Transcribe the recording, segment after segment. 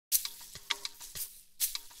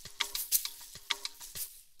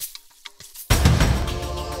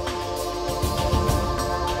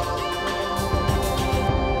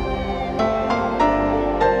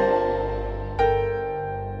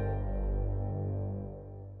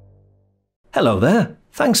Hello there,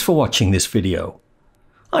 thanks for watching this video.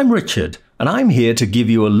 I'm Richard and I'm here to give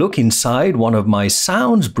you a look inside one of my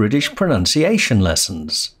Sounds British pronunciation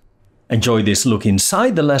lessons. Enjoy this look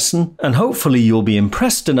inside the lesson and hopefully you'll be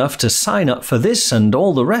impressed enough to sign up for this and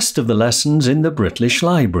all the rest of the lessons in the British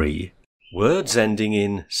Library. Words ending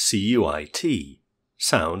in cuit.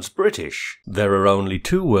 Sounds British. There are only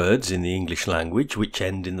two words in the English language which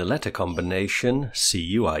end in the letter combination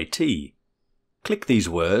cuit. Click these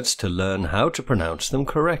words to learn how to pronounce them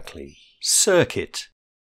correctly. Circuit,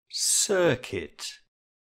 circuit.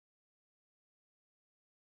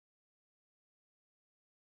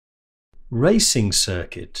 Racing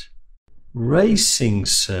circuit, racing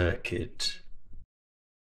circuit.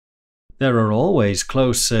 There are always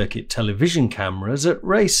closed-circuit television cameras at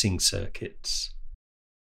racing circuits.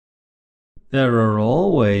 There are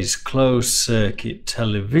always closed-circuit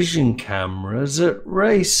television cameras at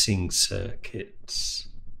racing circuits.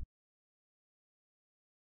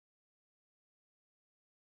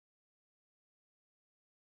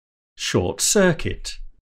 Short circuit,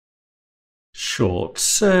 short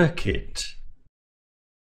circuit.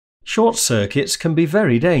 Short circuits can be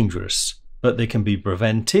very dangerous, but they can be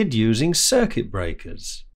prevented using circuit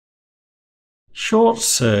breakers. Short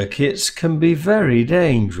circuits can be very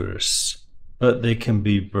dangerous, but they can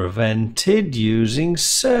be prevented using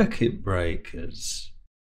circuit breakers.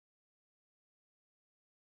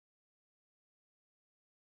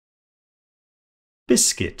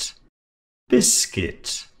 Biscuit,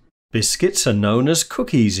 biscuit. Biscuits are known as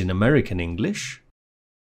cookies in American English.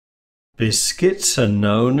 Biscuits are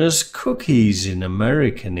known as cookies in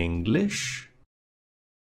American English.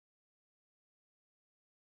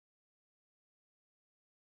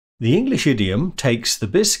 The English idiom takes the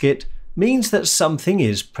biscuit means that something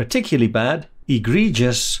is particularly bad,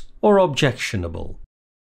 egregious, or objectionable.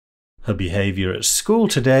 Her behaviour at school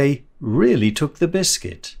today really took the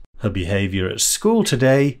biscuit. Her behaviour at school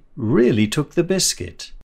today really took the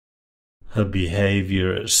biscuit. Her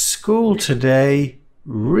behaviour at school today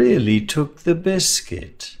really took the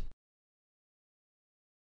biscuit.